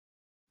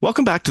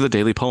Welcome back to the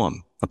Daily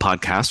Poem, a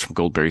podcast from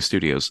Goldberry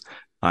Studios.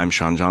 I'm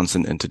Sean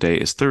Johnson, and today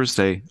is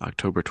Thursday,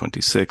 October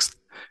 26th,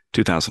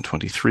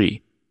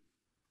 2023.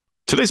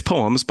 Today's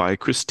poem is by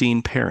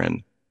Christine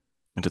Perrin,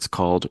 and it's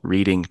called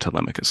Reading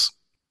Telemachus.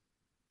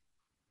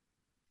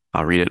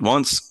 I'll read it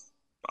once,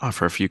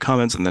 offer a few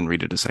comments, and then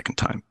read it a second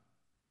time.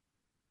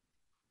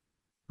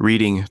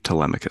 Reading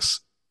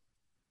Telemachus.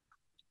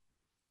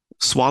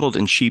 Swaddled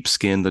in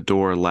sheepskin, the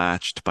door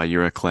latched by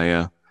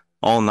Eurycleia,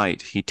 all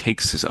night he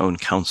takes his own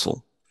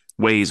counsel,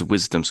 weighs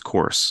wisdom's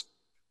course.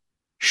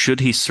 Should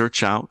he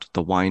search out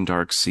the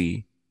wine-dark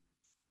sea?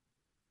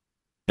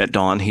 At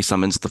dawn he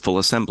summons the full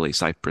assembly,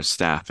 cypress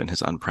staff in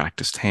his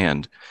unpracticed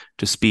hand,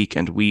 to speak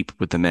and weep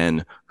with the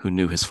men who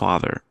knew his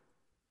father.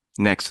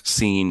 Next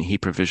scene he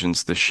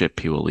provisions the ship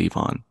he will leave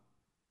on.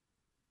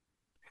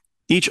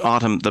 Each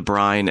autumn the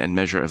brine and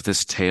measure of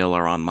this tale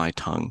are on my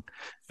tongue.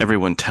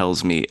 Everyone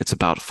tells me it's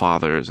about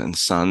fathers and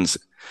sons,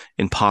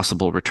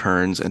 impossible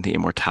returns, and the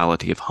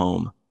immortality of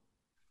home.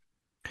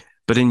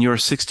 But in your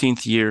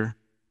 16th year,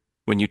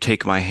 when you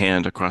take my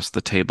hand across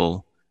the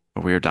table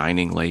where we are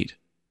dining late,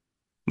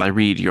 I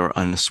read your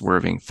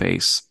unswerving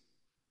face,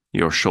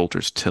 your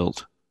shoulders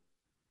tilt.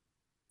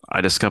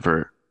 I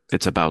discover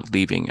it's about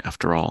leaving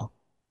after all.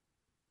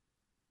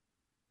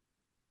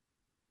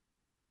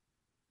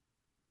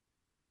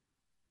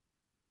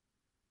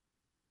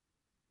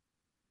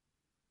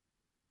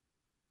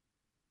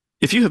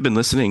 If you have been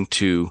listening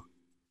to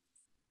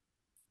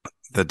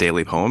the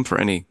daily poem for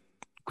any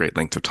great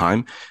length of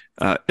time,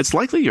 it's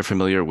likely you're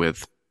familiar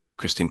with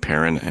Christine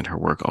Perrin and her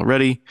work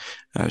already.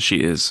 She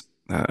is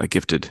a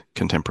gifted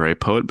contemporary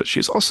poet, but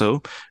she's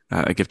also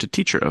a gifted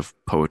teacher of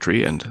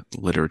poetry and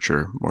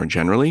literature more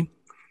generally.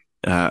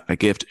 A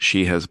gift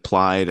she has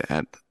applied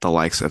at the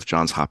likes of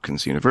Johns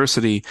Hopkins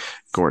University,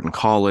 Gordon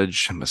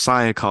College,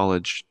 Messiah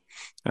College.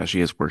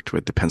 She has worked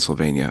with the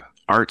Pennsylvania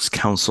Arts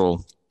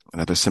Council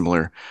and other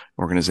similar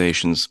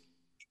organizations.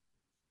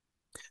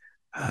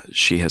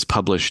 She has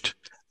published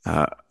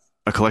a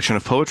collection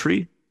of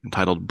poetry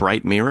entitled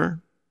Bright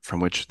Mirror, from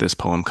which this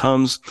poem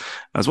comes,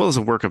 as well as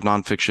a work of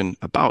nonfiction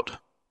about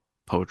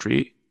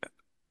poetry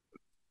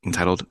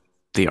entitled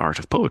The Art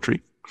of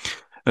Poetry.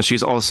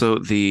 She's also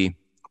the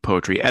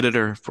poetry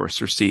editor for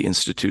Circe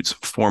Institute's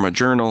Forma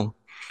Journal,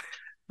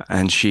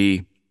 and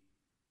she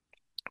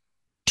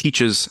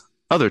teaches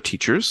other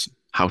teachers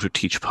how to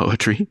teach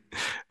poetry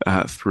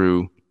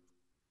through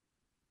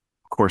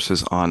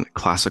courses on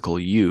Classical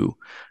U,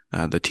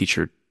 the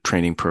teacher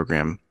training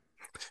program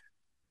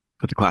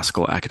for the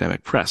Classical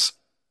Academic Press.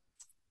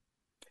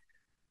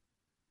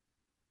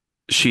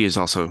 She is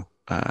also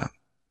a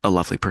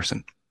lovely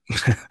person.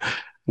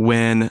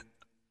 When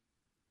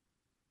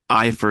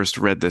I first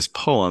read this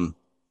poem,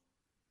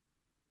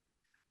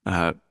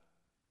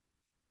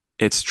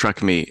 it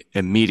struck me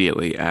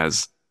immediately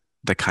as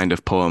the kind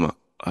of poem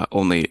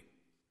only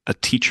a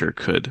teacher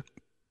could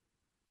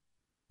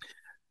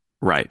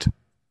write.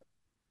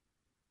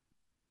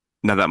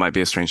 Now, that might be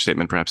a strange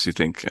statement. Perhaps you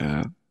think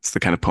it's the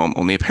kind of poem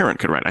only a parent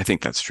could write. I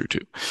think that's true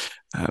too.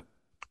 Uh,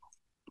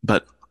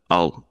 but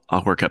I'll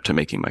work up to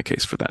making my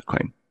case for that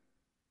claim.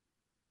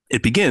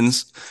 It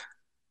begins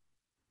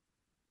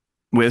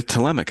with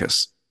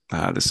Telemachus.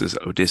 This is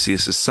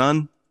Odysseus'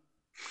 son,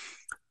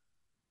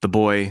 the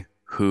boy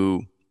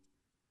who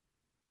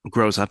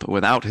grows up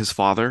without his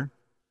father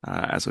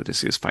as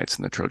Odysseus fights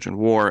in the Trojan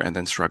War and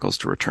then struggles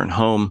to return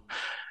home.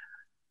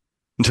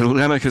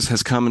 Telemachus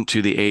has come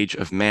to the age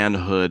of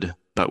manhood,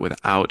 but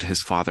without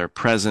his father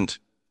present.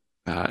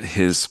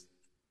 His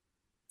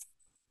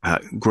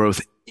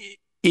growth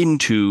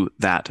into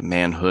that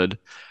manhood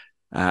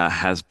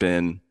has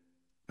been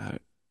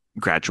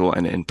gradual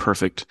and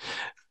imperfect.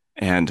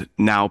 And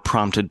now,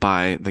 prompted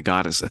by the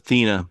goddess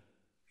Athena,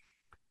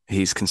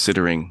 he's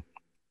considering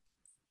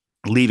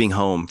leaving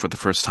home for the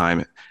first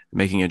time,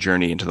 making a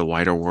journey into the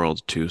wider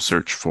world to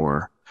search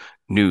for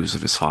news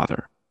of his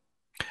father.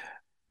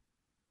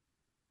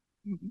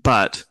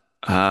 But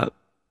I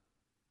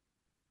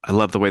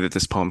love the way that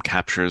this poem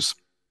captures,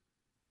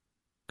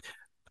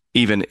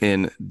 even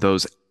in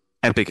those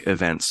epic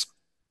events,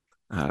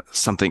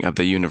 something of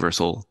the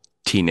universal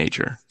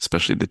teenager,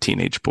 especially the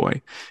teenage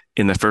boy.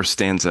 In the first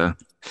stanza,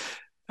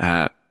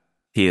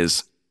 he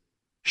is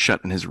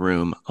shut in his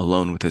room,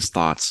 alone with his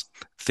thoughts,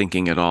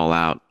 thinking it all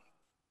out,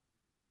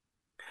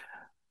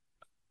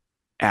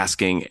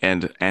 asking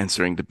and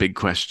answering the big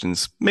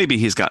questions. Maybe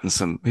he's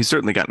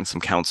certainly gotten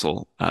some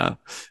counsel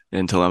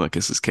in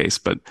Telemachus's case,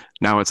 but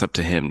now it's up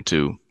to him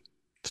to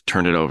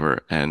turn it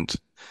over and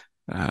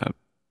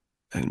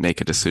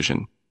make a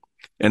decision.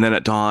 And then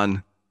at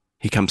dawn,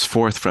 he comes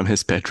forth from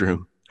his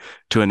bedroom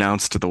to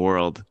announce to the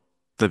world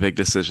the big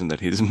decision that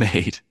he's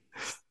made.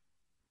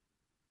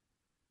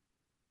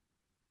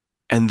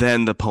 And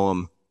then the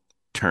poem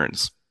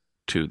turns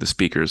to the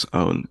speaker's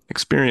own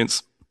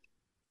experience.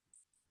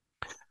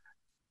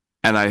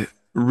 And I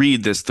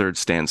read this third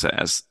stanza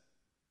as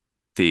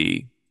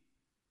the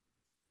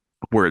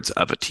words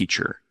of a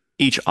teacher.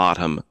 Each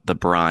autumn, the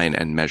brine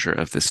and measure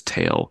of this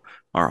tale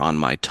are on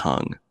my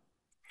tongue.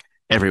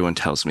 Everyone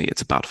tells me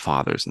it's about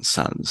fathers and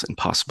sons and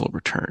possible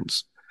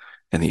returns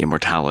and the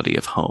immortality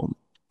of home.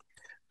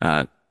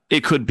 Uh,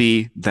 it could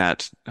be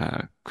that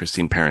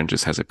Christine Perrin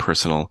just has a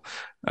personal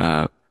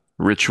uh,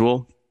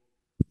 ritual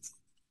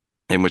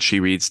in which she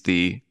reads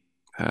the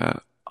uh,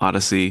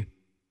 Odyssey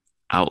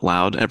out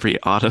loud every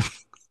autumn,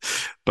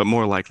 but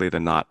more likely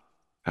than not,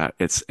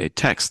 it's a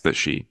text that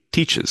she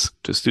teaches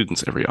to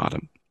students every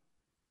autumn.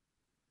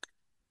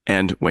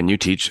 And when you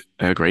teach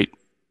a great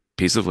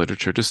piece of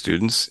literature to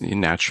students, you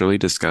naturally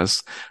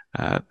discuss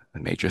the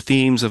major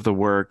themes of the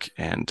work,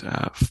 and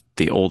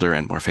the older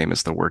and more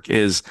famous the work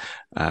is,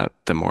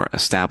 the more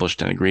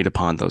established and agreed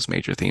upon those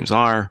major themes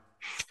are.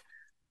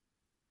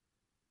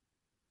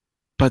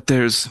 But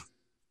there's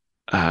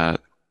uh,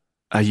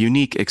 a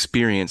unique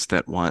experience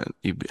that one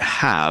you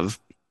have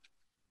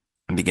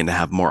and begin to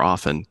have more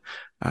often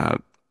uh,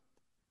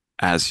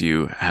 as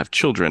you have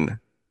children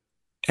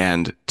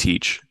and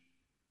teach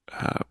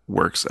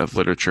works of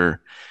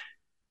literature.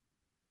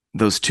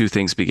 Those two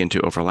things begin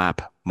to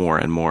overlap more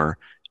and more.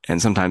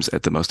 And sometimes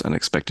at the most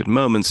unexpected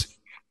moments,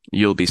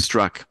 you'll be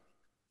struck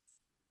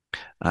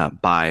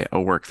by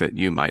a work that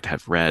you might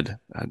have read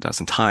a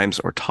dozen times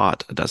or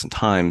taught a dozen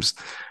times,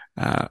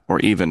 or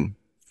even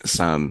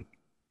some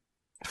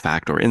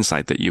fact or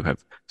insight that you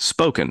have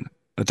spoken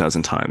a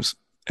dozen times.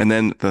 And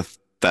then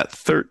that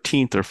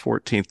 13th or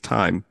 14th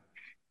time,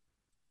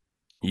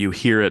 you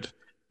hear it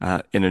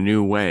in a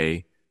new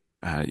way.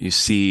 You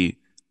see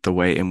the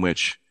way in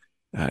which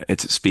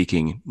it's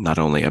speaking not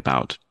only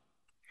about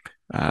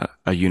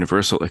a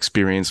universal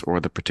experience or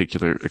the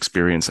particular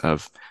experience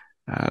of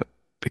uh,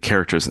 the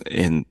characters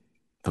in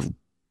the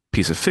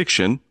piece of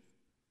fiction,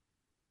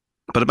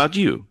 but about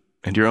you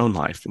and your own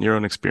life and your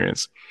own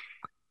experience.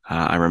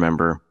 I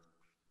remember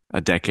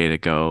a decade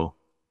ago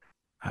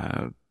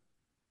uh,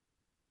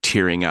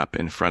 tearing up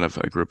in front of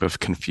a group of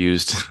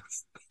confused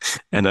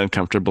and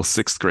uncomfortable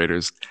sixth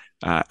graders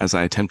as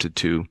I attempted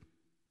to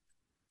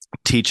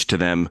teach to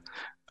them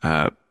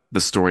uh,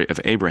 the story of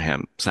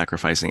Abraham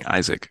sacrificing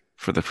Isaac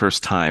for the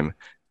first time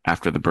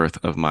after the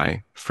birth of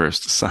my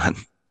first son.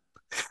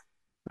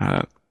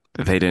 Uh,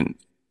 they didn't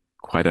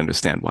quite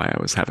understand why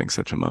I was having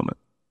such a moment.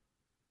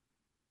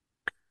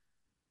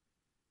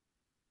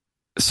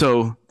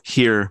 So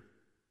here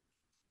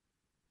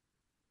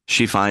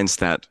she finds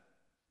that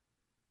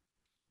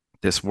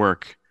this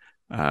work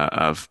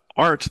of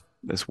art,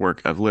 this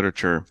work of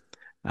literature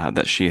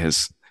that she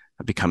has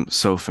become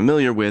so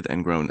familiar with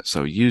and grown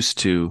so used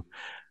to,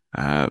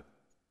 uh,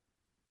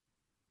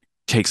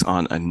 takes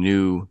on a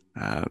new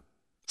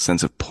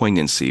sense of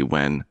poignancy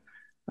when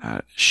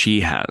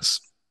she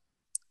has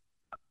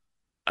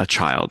a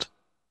child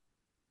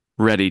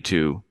ready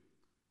to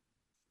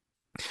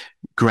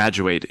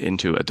graduate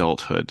into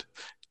adulthood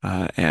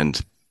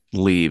and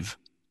leave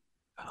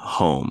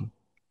home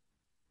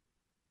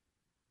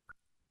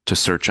to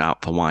search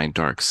out the wine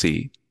dark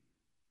sea.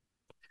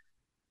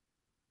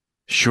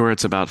 Sure,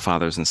 it's about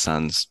fathers and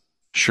sons.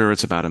 Sure,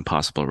 it's about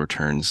impossible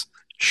returns.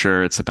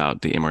 Sure, it's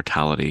about the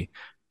immortality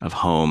of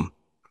home.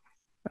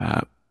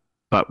 Uh,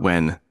 but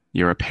when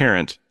you're a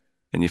parent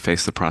and you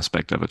face the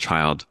prospect of a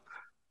child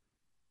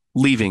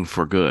leaving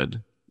for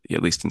good,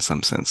 at least in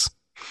some sense,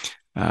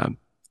 uh,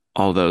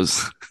 all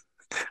those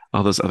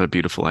all those other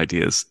beautiful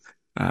ideas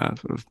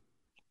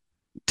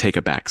take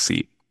a back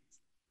seat.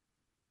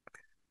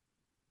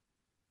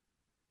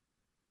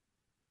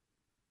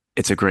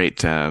 It's a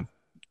great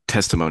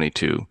testimony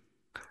to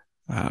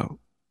uh,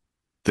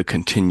 the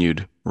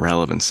continued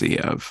relevancy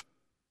of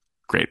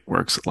great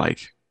works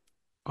like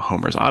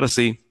Homer's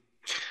Odyssey,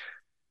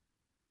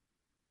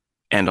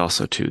 and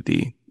also to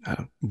the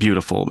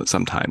beautiful but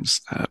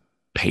sometimes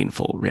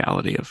painful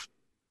reality of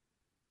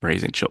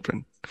raising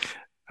children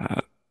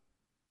uh,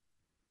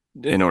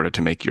 in order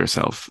to make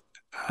yourself,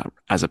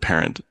 as a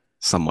parent,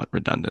 somewhat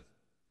redundant.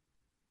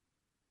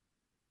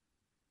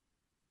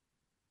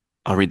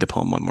 I'll read the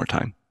poem one more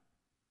time.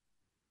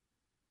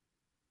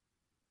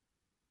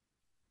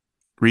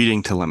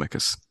 Reading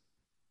Telemachus.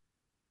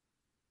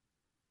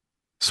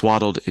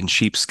 Swaddled in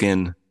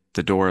sheepskin,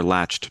 the door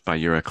latched by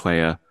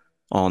Eurycleia,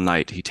 all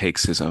night he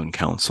takes his own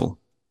counsel,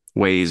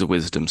 weighs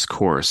wisdom's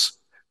course.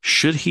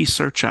 Should he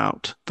search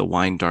out the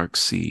wine-dark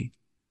sea?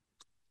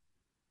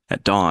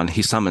 At dawn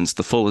he summons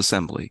the full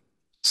assembly,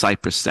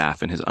 cypress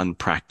staff in his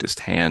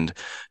unpracticed hand,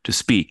 to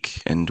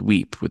speak and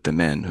weep with the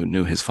men who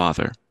knew his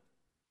father.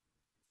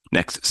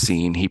 Next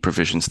scene he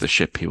provisions the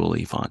ship he will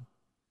leave on.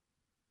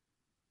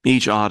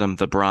 Each autumn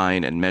the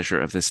brine and measure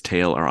of this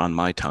tale are on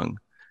my tongue.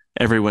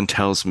 Everyone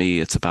tells me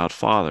it's about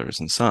fathers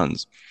and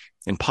sons,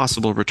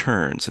 impossible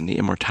returns, and the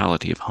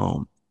immortality of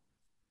home.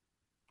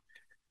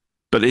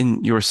 But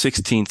in your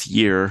 16th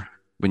year,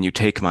 when you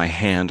take my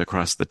hand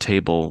across the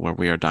table where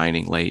we are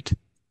dining late,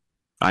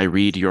 I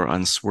read your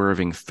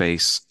unswerving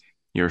face,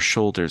 your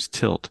shoulders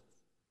tilt.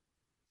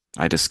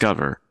 I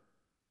discover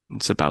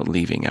it's about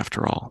leaving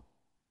after all.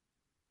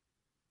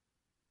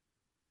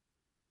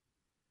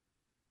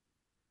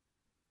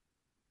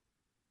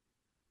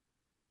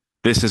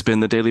 This has been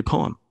the Daily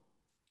Poem.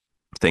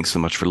 Thanks so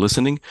much for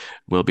listening.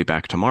 We'll be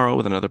back tomorrow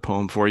with another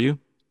poem for you.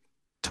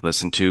 To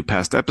listen to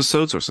past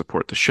episodes or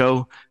support the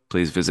show,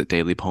 please visit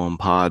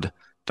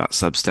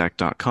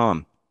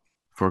dailypoempod.substack.com.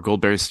 For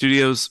Goldberry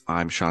Studios,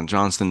 I'm Sean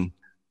Johnston.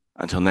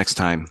 Until next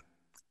time,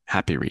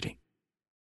 happy reading.